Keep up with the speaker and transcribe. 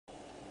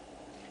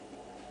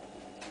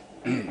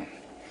Me,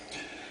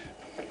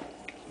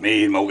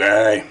 Mo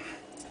Guy,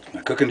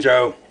 my cooking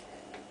show.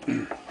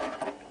 We're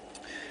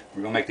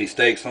gonna make these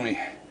steaks. Let me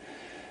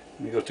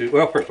go to.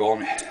 Well, first of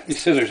all,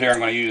 these scissors here I'm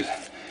gonna use.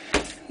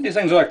 These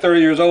things are like 30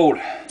 years old.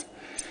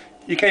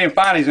 You can't even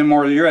find these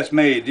anymore. They're US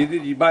made.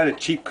 You buy the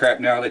cheap crap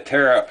now. They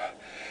tear up.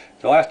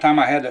 The last time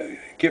I had to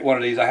get one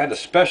of these, I had to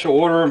special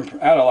order them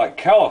out of like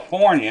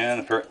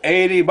California for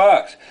 80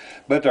 bucks.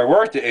 But they're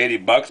worth the 80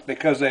 bucks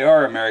because they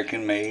are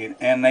American made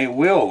and they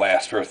will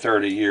last for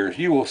 30 years.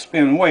 You will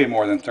spend way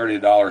more than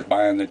 $30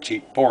 buying the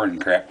cheap foreign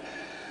crap.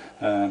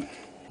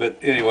 But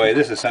anyway,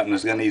 this is something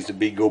that's going to need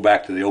to go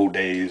back to the old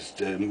days,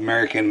 the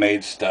American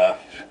made stuff.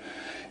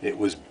 It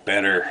was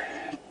better.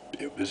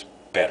 It was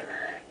better.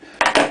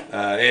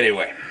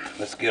 Anyway,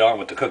 let's get on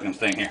with the cooking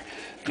thing here.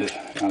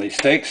 Now these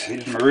steaks,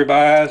 these are my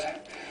ribeyes.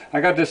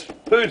 I got this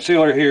food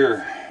sealer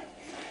here.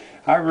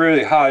 I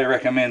really highly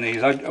recommend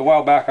these. A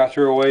while back I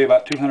threw away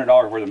about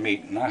 $200 worth of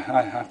meat, and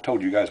I've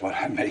told you guys what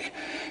I make,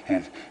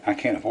 and I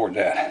can't afford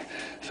that.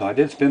 So I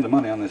did spend the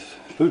money on this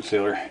food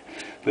sealer.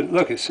 But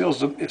look, it seals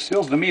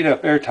the meat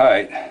up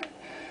airtight,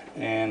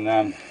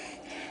 and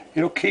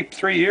it'll keep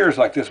 3 years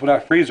like this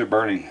without freezer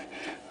burning.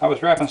 I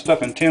was wrapping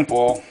stuff in tin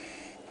foil,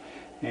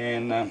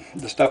 and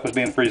the stuff was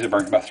being freezer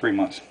burnt about 3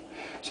 months.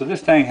 So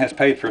this thing has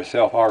paid for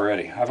itself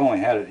already. I've only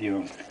had it, you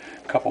know,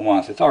 a couple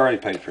months. It's already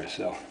paid for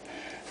itself.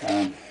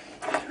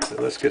 So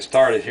let's get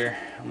started here.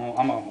 I'm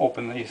gonna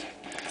open these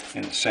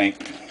in the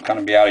sink. Kind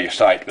of be out of your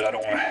sight, but I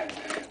don't want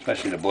to,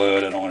 especially the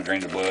blood. I don't want to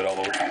drain the blood all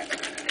over.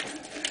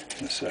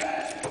 Let's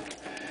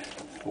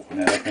open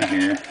that up in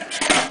here,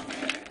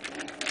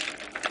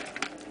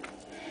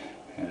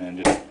 and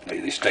then just lay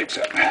these steaks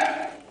up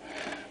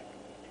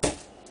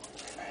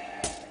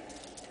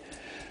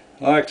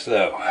like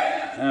so.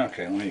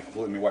 Okay,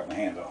 let me wipe my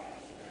hands off.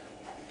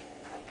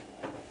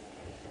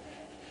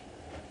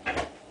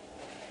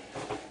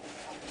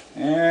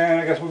 And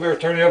I guess we better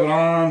turn the oven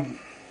on.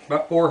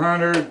 About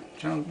 400,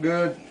 sounds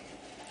good.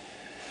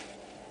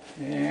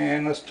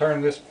 And let's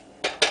turn this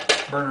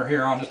burner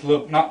here on just a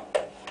little, not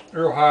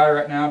real high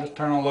right now, just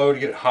turn on low to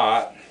get it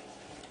hot.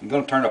 I'm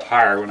going to turn it up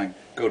higher when I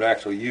go to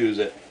actually use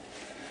it.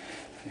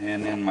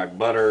 And then my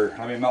butter,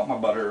 let me melt my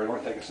butter, it'll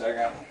take a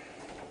second.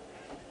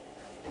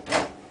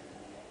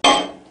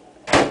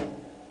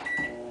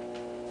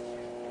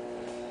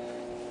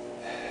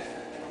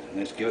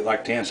 Just give it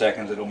like 10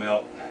 seconds, it'll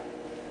melt.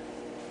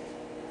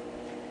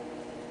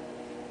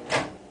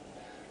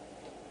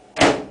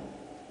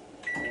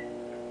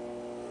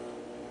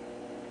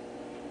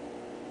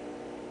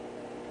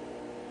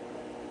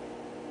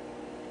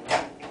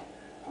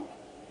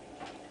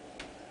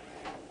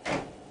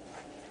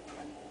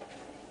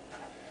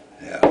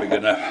 Yeah, that'll be good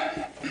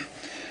enough.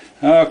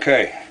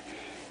 Okay.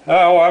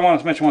 Oh, I wanted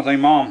to mention one thing.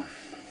 Mom,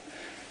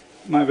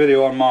 my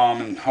video on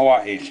Mom in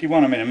Hawaii, she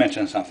wanted me to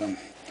mention something.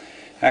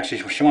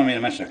 Actually, she wanted me to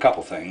mention a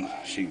couple things.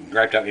 She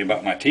griped at me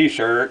about my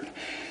t-shirt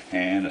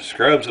and the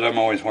scrubs that I'm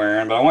always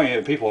wearing, but I want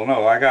you people to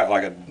know I got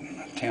like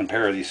 10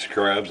 pair of these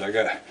scrubs. I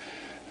got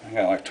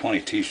like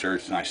 20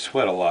 t-shirts, and I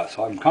sweat a lot,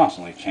 so I'm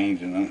constantly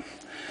changing them.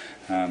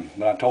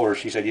 But I told her,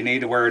 she said, you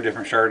need to wear a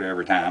different shirt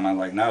every time. I was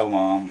like, no,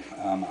 Mom,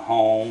 I'm at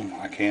home.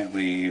 I can't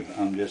leave.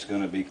 I'm just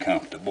going to be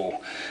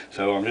comfortable.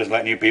 So I'm just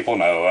letting you people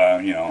know,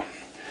 you know,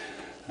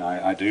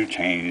 I do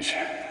change.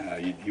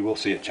 You will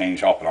see it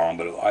change off and on,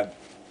 but I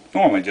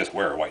normally just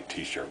wear a white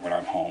t-shirt when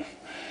I'm home.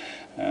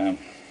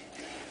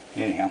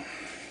 Anyhow,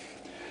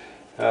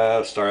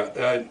 let's start.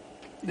 The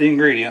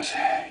ingredients.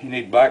 You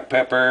need black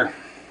pepper,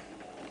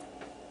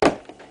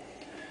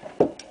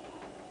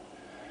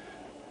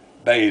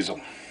 basil.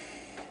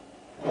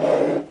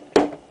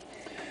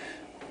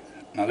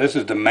 Now this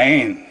is the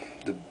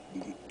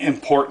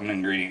important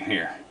ingredient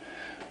here.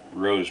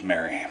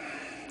 Rosemary.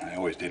 I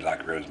always did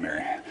like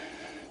rosemary.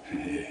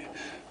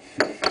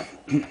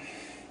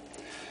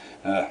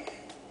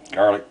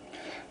 Garlic.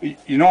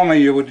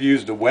 Normally you would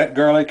use the wet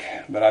garlic,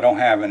 but I don't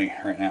have any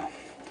right now.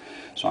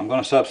 So I'm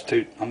going to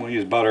substitute. I'm going to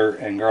use butter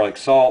and garlic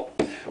salt.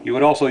 You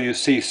would also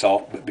use sea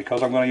salt, but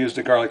because I'm going to use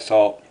the garlic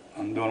salt,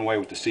 I'm doing away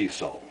with the sea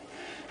salt.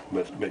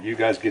 But you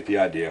guys get the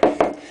idea.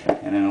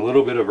 And then a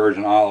little bit of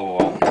virgin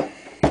olive oil.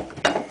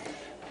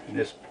 And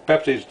this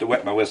Pepsi is to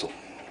wet my whistle.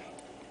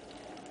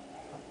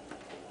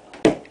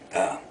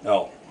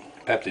 Oh,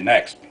 Pepsi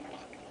next.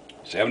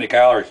 70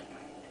 calories.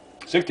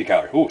 60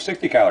 calories. Ooh,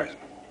 60 calories.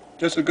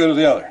 Just as good as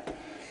the other.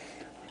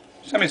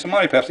 Send me some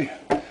money, Pepsi.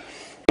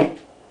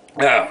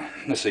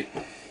 Let's see.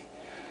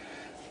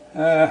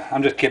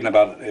 I'm just kidding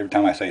about it every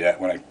time I say that.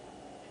 When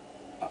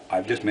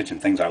I've just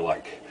mentioned things I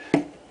like.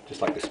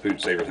 Just like this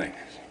food saver thing.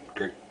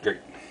 Great, great.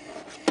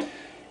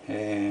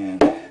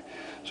 And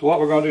so what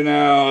we're going to do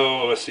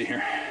now, let's see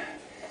here.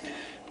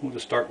 We'll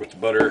just start with the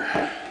butter.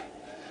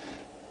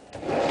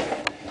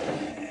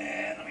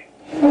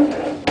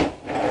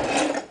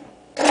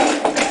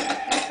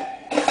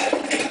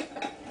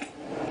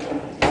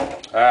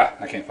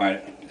 I can't find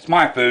it. It's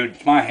my food,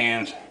 it's my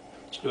hands.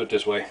 Let's do it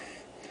this way.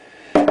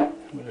 We're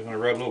just going to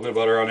rub a little bit of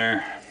butter on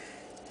there.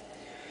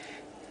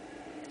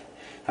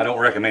 I don't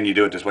recommend you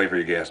do it this way for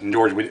your guests. And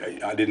George,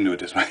 I didn't do it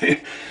this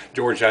way.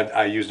 George,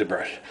 I used a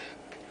brush.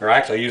 Or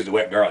actually I used the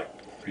wet garlic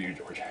for you,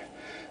 George.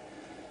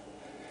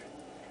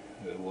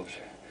 We'll just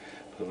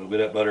put a little bit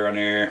of butter on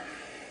there.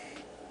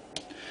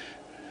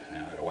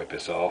 Now I gotta wipe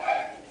this off.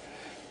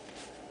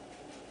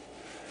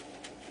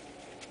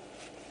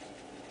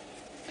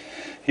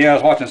 Yeah, I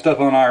was watching stuff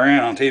on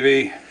Iran on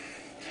TV.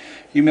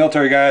 You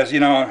military guys, you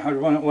know, I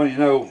want you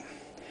to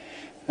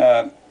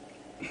know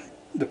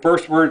the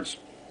first words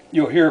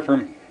you'll hear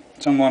from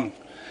someone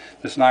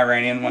that's an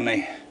Iranian when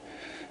they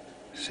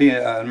see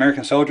an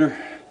American soldier,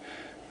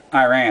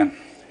 Iran.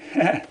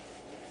 Yeah,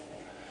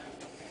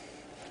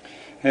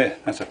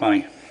 that's a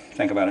funny.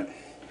 Think about it.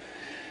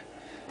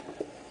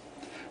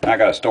 I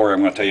got a story I'm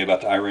going to tell you about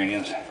the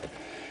Iranians.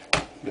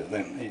 But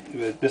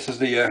this is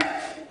the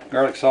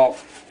garlic salt.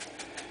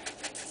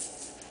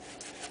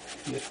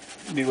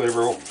 Just be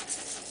liberal.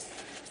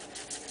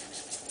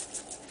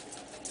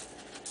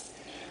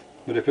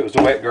 But if it was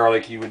the wet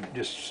garlic, you would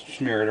just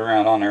smear it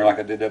around on there like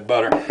I did that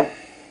butter.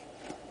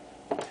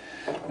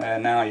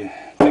 And now you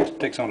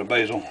take some of the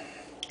basil.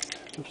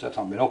 Oops, that's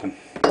not been open.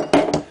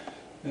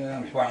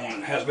 Let me find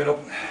one that has been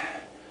open.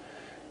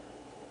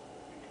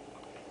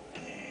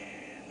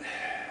 And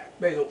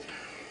basil.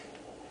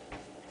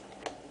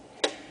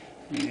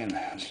 And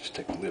let's just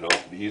take the lid off,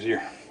 it'll be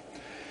easier.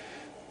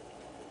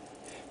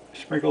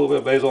 Sprinkle a little bit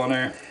of basil on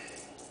there.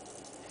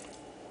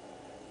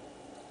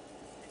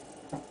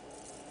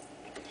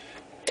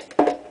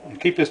 And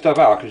keep this stuff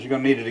out because you're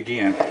going to need it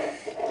again.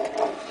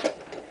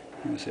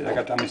 Let's see,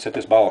 let me set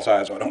this ball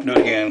aside so I don't do it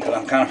again because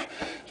I'm kind of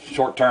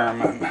short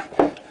term.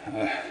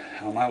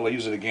 I'll not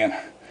use it again.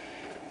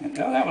 And,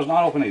 no, that was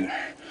not open either.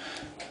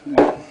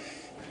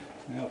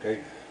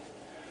 Okay.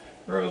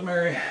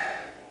 Rosemary.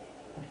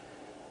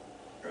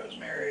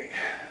 Rosemary.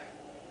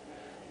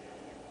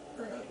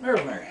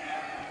 Rosemary.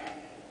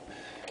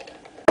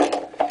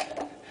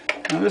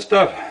 Now this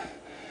stuff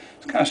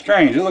is kind of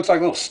strange. It looks like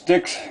little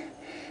sticks,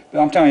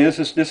 but I'm telling you,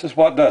 this is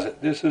what does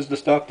it. This is the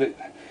stuff that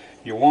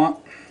you want.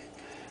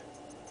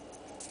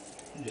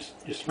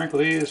 Just sprinkle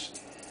these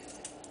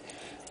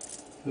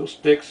little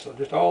sticks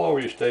just all over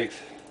your steaks,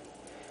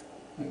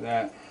 like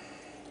that,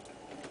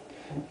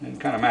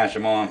 and kind of mash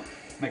them on.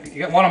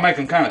 You want to make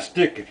them kind of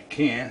stick if you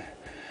can.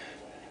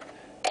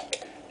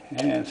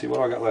 And see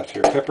what I got left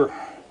here. Pepper.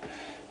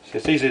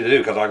 It's easy to do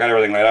because I got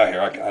everything laid out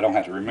here. I don't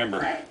have to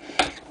remember.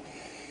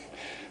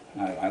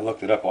 I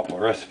looked it up off the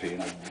recipe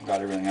and I got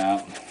everything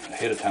out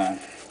ahead of time.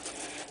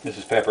 This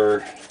is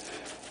pepper.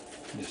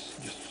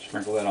 Just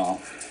sprinkle that on.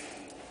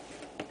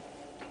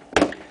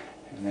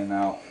 And then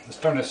now, let's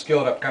turn this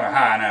skillet up kind of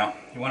high now.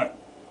 You want it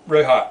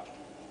really hot.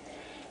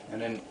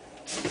 And then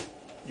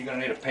you're going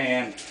to need a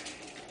pan.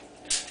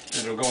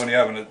 It'll go in the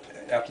oven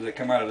after they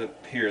come out of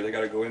here. They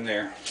got to go in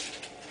there.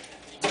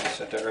 So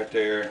set that right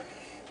there.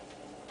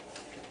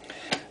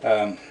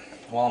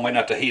 While I'm waiting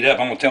out to heat up,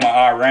 I'm going to tell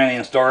my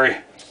Iranian story.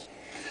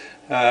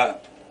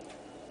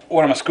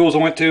 One of my schools I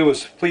went to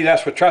was Fleet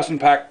Ashford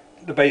Traisenpack,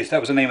 the base.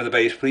 That was the name of the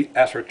base, Fleet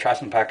Ashford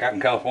Traisenpack out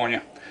in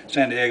California,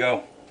 San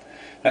Diego.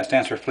 That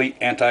stands for Fleet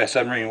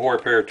Anti-Submarine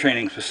Warfare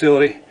Training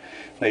Facility.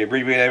 They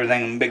abbreviate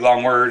everything in a big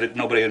long word that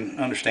nobody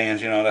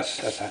understands. You know,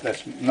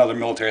 that's another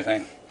military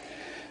thing.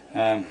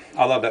 I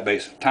love that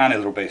base. Tiny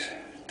little base.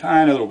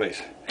 Tiny little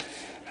base.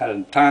 Had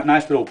a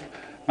nice little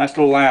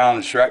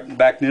lounge right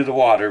back near the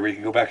water where you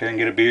could go back there and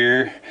get a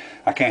beer.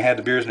 I can't have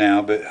the beers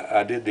now, but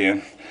I did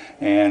then.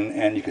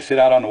 And you could sit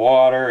out on the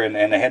water, and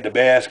they had the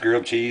best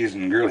grilled cheese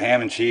and grilled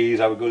ham and cheese.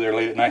 I would go there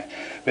late at night.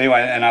 But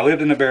anyway, and I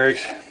lived in the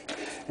barracks.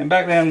 And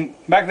back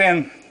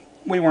then,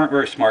 we weren't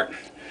very smart.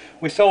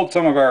 We sold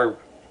some of our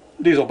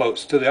diesel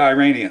boats to the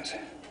Iranians,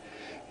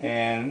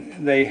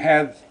 and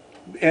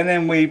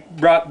then we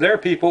brought their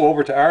people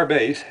over to our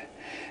base,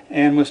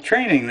 and was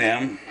training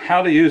them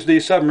how to use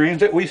these submarines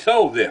that we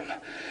sold them.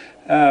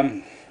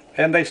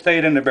 And they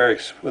stayed in the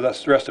barracks with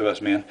us, the rest of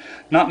us men,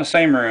 not in the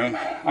same room.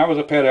 I was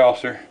a petty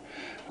officer.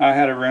 I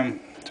had a room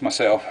to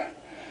myself,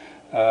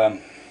 but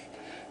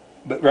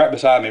right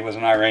beside me was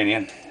an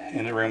Iranian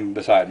in the room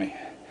beside me.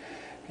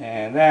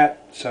 And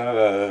that son of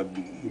a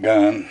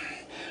gun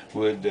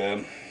would,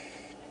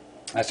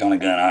 that's the only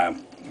gun I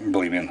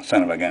believe in,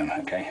 son of a gun,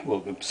 okay?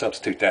 We'll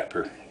substitute that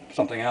for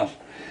something else.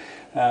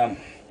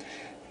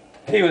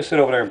 He would sit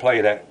over there and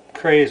play that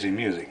crazy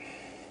music.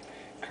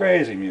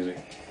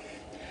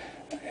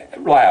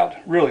 Loud,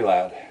 really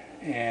loud.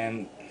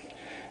 And,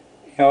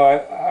 you know,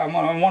 I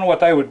wonder what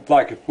they would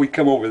like if we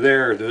come over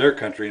there to their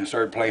country and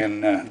started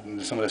playing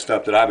some of the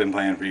stuff that I've been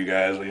playing for you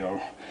guys, you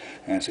know,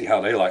 and see how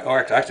they like.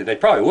 Or actually, they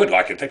probably would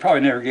like it. They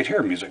probably never get to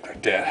hear music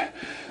like that.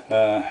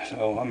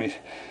 So let me.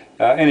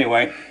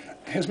 Anyway,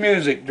 his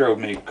music drove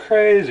me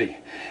crazy,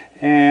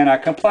 and I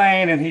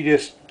complained, and he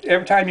just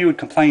every time you would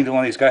complain to one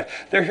of these guys,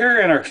 they're here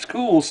in our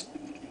schools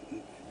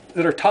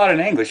that are taught in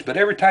English, but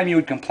every time you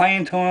would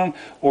complain to them,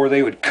 or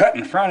they would cut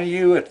in front of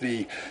you at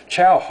the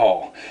chow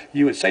hall,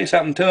 you would say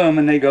something to them,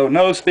 and they go,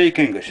 "No, speak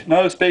English.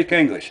 No, speak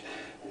English."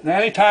 Now,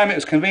 anytime it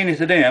was convenient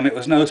to them, it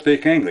was no,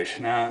 speak English.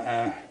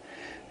 Now,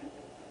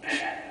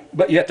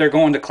 but yet they're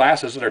going to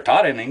classes that are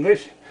taught in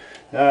English.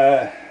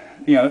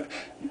 You know,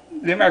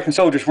 the American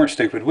soldiers weren't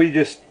stupid.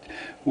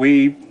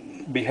 We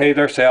behaved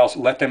ourselves,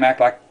 let them act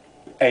like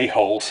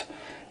a-holes,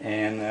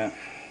 and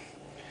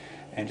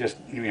just,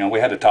 you know, we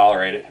had to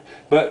tolerate it.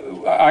 But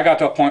I got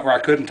to a point where I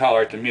couldn't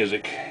tolerate the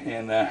music,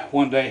 and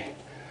one day,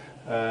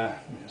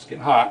 it's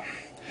getting hot.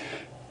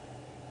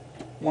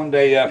 One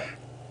day,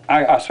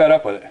 I was fed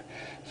up with it.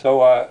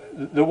 So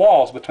the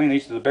walls between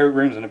each of the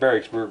rooms in the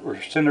barracks were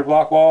cinder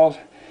block walls,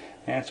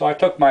 and so I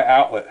took my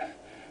outlet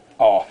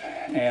off,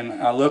 and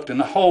I looked, and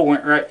the hole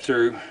went right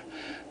through.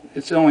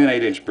 It's only an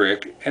 8-inch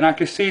brick, and I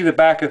could see the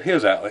back of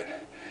his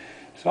outlet.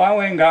 So I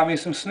went and got me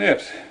some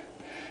snips,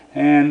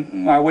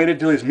 and I waited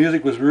till his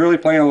music was really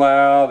playing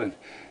loud,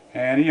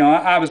 and you know,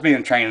 I was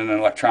being trained in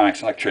electronics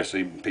and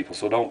electricity people,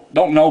 so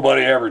don't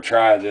nobody ever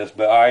try this,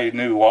 but I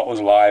knew what was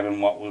live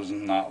and what was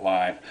not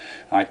live.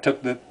 I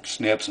took the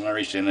snips and I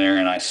reached in there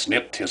and I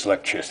snipped his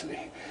electricity.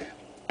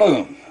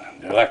 Boom!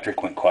 The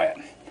electric went quiet,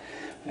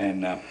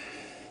 and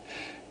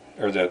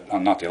or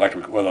not the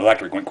electric. Well, the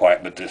electric went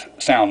quiet, but the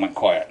sound went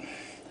quiet,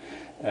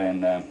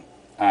 and I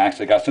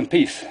actually got some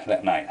peace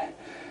that night.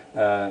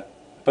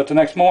 But the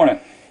next morning,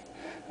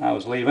 I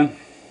was leaving,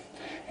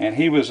 and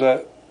he was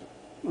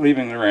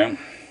leaving the room,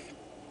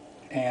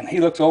 and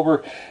he looks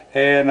over,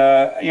 and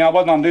you know, I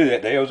wasn't on duty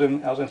that day. I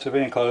was in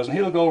civilian clothes, and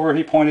he looked over,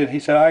 he pointed, he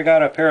said, "I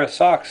got a pair of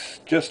socks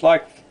just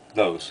like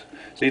those."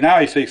 See, now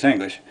he speaks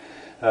English.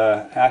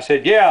 I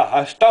said, "Yeah,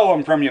 I stole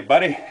them from you,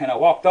 buddy," and I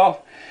walked off,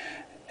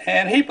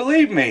 and he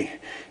believed me.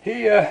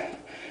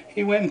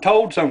 He went and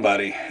told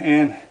somebody,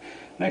 and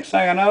next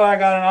thing I know, I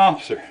got an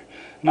officer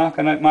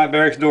knocking at my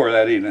barracks door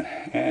that evening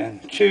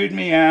and chewed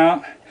me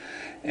out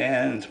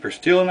and for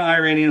stealing the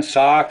Iranian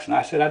socks. And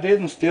I said, "I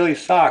didn't steal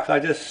his socks, I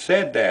just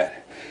said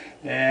that."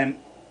 And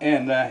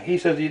he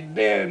says, "You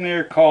damn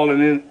near caused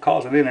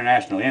an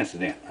international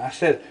incident." I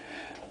said,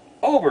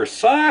 "Over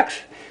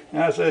socks?"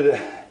 And I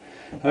said,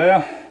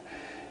 "Well,"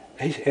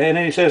 and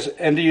then he says,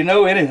 "And do you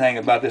know anything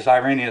about this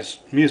Iranian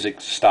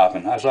music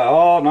stopping?" I said,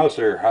 "Oh, no,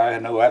 sir. I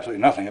know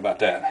absolutely nothing about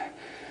that."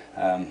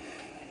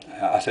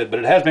 I said, "But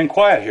it has been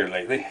quiet here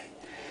lately."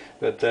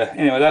 But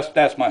anyway,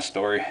 that's my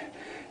story.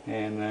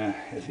 And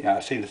you know, I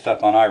see the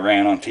stuff on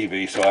Iran on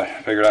TV, so I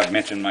figured I'd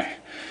mention my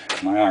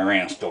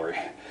Iran story.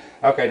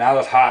 Okay, now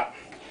that's hot.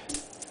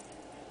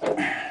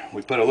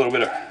 We put a little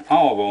bit of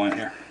olive oil in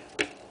here.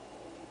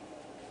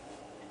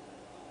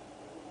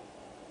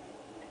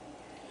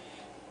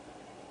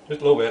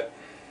 Just a little bit.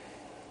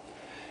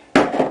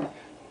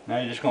 Now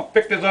you're just going to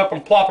pick this up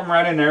and plop them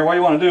right in there. What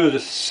you want to do is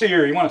just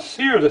sear. You want to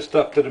sear this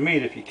stuff to the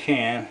meat if you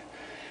can.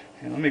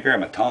 And let me grab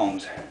my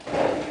tongs.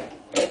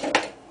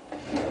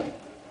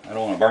 I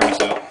don't want to burn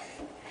myself.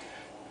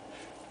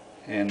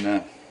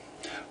 And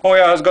oh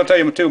yeah, I was going to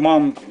tell you too,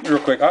 Mom, real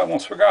quick. I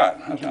almost forgot.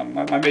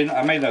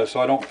 I made those so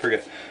I don't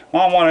forget.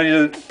 Mom wanted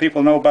you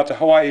people to know about the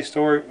Hawaii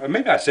story.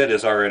 Maybe I said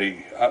this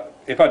already.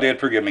 If I did,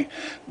 forgive me.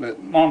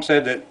 But Mom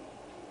said that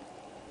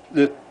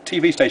the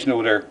TV station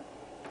over there,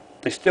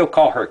 they still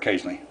call her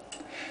occasionally.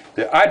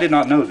 I did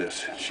not know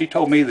this. She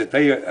told me that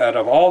they, out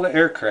of all the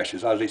air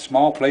crashes, out of these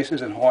small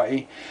places in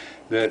Hawaii,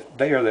 that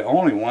they are the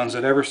only ones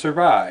that ever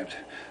survived.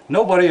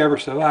 Nobody ever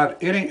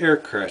survived any air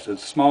crash. The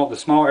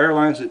small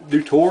airlines that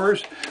do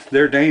tours,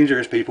 they're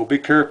dangerous, people. Be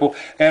careful.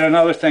 And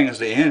another thing is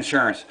the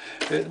insurance.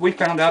 We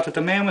found out that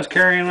the man was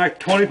carrying like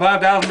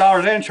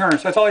 $25,000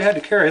 insurance. That's all he had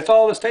to carry. It's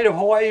all the state of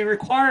Hawaii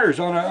requires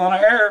on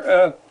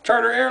a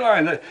charter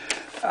airline.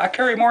 I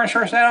carry more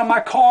insurance than on my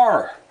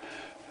car.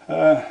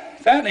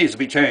 That needs to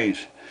be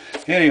changed.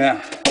 Anyhow,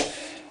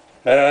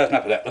 that's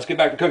enough of that. Let's get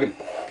back to cooking.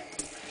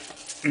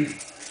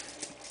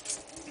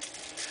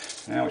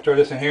 Now we throw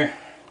this in here.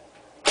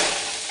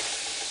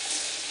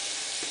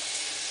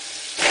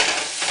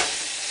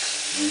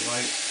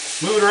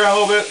 Move it around a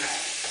little bit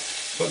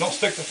so it don't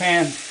stick to the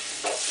pan.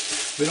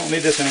 We don't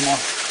need this anymore.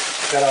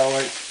 Get that out of the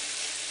way.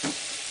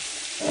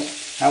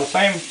 Now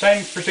the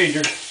same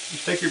procedure.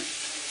 Just take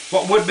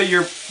what would be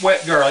your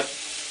wet garlic.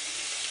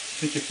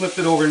 Since you flipped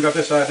it over and got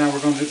this side, now we're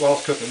going to do while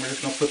it's cooking. We're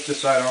just going to flip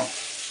this side on.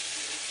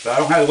 But I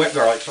don't have the wet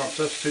garlic, so I'm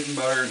substituting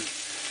butter and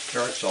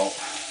garlic salt.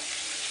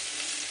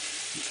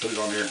 Just put it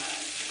on here.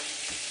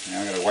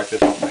 Now I got to wipe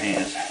this off my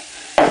hands.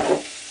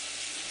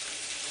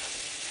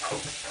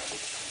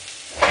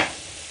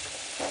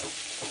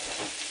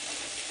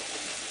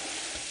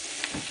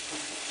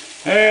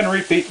 And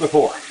repeat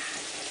before.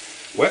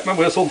 Wet my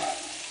whistle.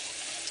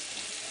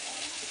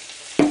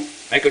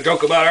 Make a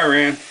joke about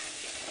Iran.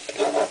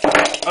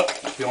 Oh,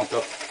 feeling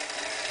stuff.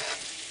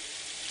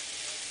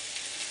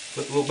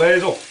 Put a little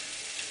basil.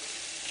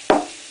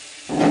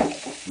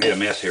 Made a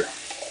mess here.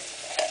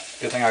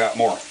 Good thing I got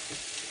more.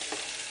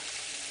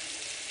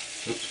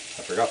 Oops,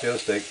 I forgot the other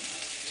steak.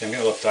 See, I'm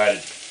getting a little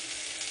excited.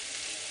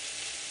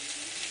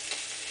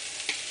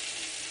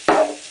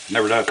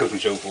 Never done a cooking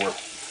show before.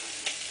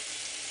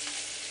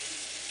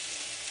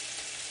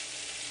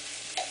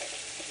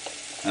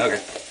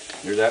 Okay,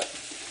 here's that.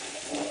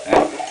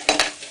 And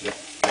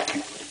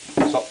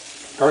salt,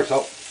 garlic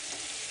salt.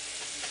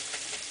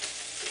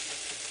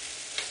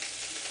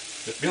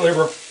 Just Be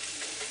liberal.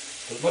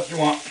 Put as much as you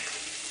want.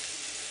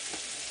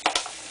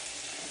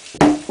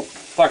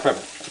 Black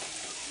pepper.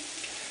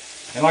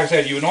 And like I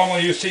said, you would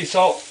normally use sea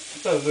salt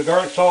instead of the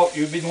garlic salt.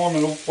 You'd be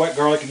normally wet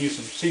garlic and use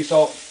some sea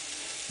salt.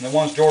 And the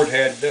ones George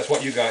had, that's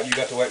what you got. You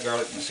got the wet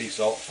garlic and the sea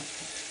salt.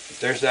 But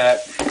there's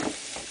that.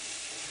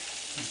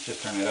 Let's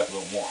just turn it up a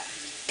little more.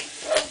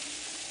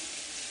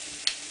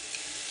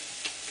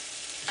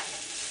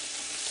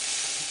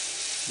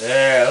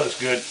 Yeah, that looks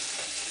good.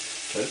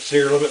 Let it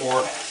sear a little bit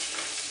more.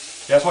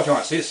 Yeah, that's what you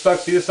want. See it stuck?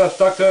 See this stuff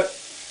stuck to it?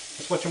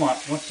 That's what you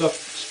want. You want stuff to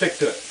stick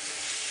to it.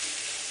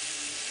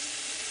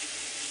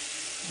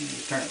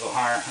 Just turn it a little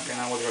higher. Okay,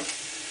 now we're going to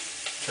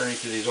turn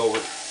each of these over.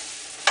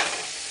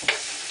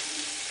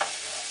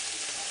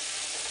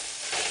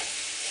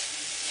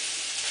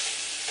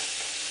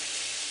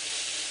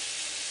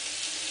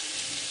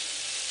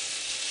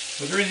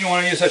 But the reason you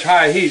want to use such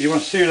high heat, you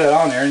want to sear that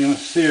on there, and you want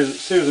to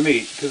sear the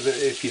meat, because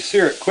if you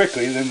sear it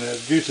quickly, then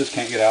the juices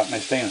can't get out and they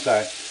stay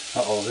inside.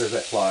 Uh-oh, there's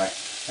that fly.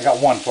 I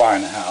got one fly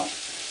in the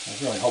house. I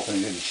was really hoping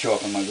he didn't show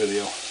up in my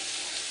video.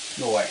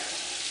 Go away.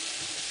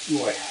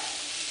 Go away.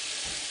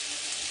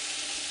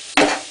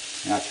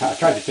 I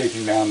tried to take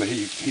him down, but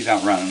he's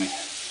outrunning me.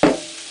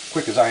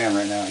 Quick as I am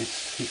right now,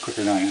 he's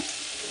quicker than I am.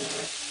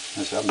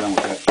 I'm done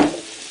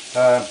with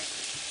that.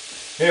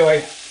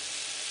 Anyway,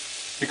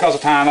 because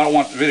of time, I don't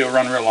want the video to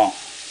run real long.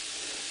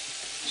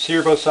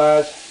 Sear both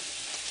sides.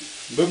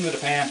 Move them to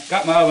the pan.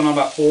 Got my oven on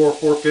about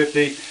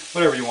 450,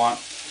 whatever you want.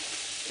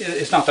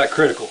 It's not that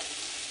critical.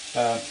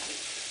 But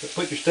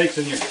put your steaks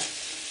in your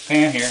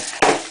pan here.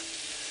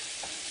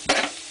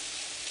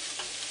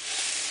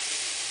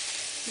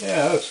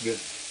 Yeah, that looks good.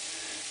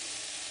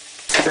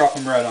 Drop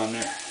them right on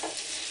there.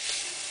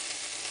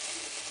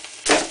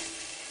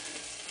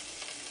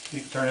 You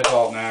can turn this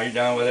off now. You're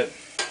done with it.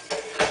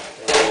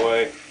 Throw it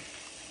away.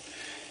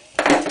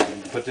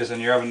 You can put this in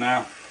your oven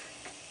now.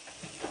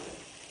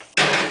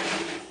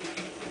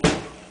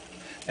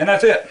 And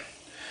that's it.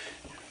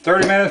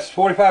 30 minutes,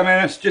 45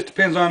 minutes, just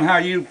depends on how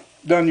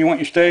done you want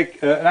your steak.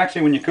 And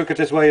actually, when you cook it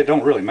this way, it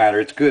don't really matter.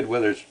 It's good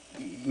whether it's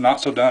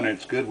not so done, or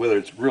it's good whether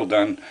it's real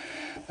done.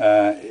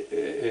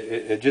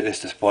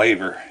 It's just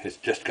flavor. It's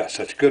just got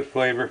such good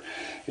flavor,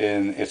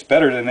 and it's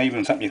better than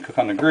even something you cook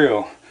on the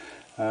grill.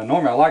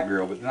 Normally I like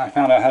grill, but then I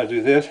found out how to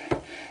do this,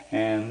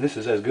 and this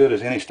is as good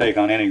as any steak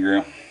on any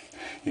grill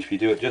if you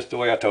do it just the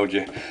way I told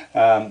you.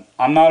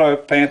 I'm not a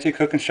fancy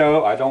cooking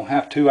show. I don't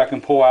have two I can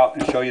pull out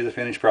and show you the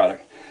finished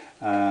product.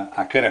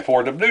 I couldn't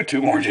afford to do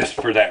two more just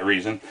for that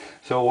reason.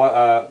 So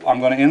I'm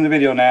going to end the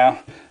video now.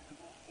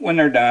 When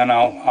they're done,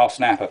 I'll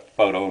snap a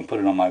photo and put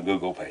it on my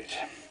Google page.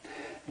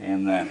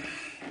 And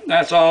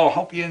that's all.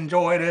 Hope you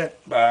enjoyed it.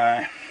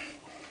 Bye.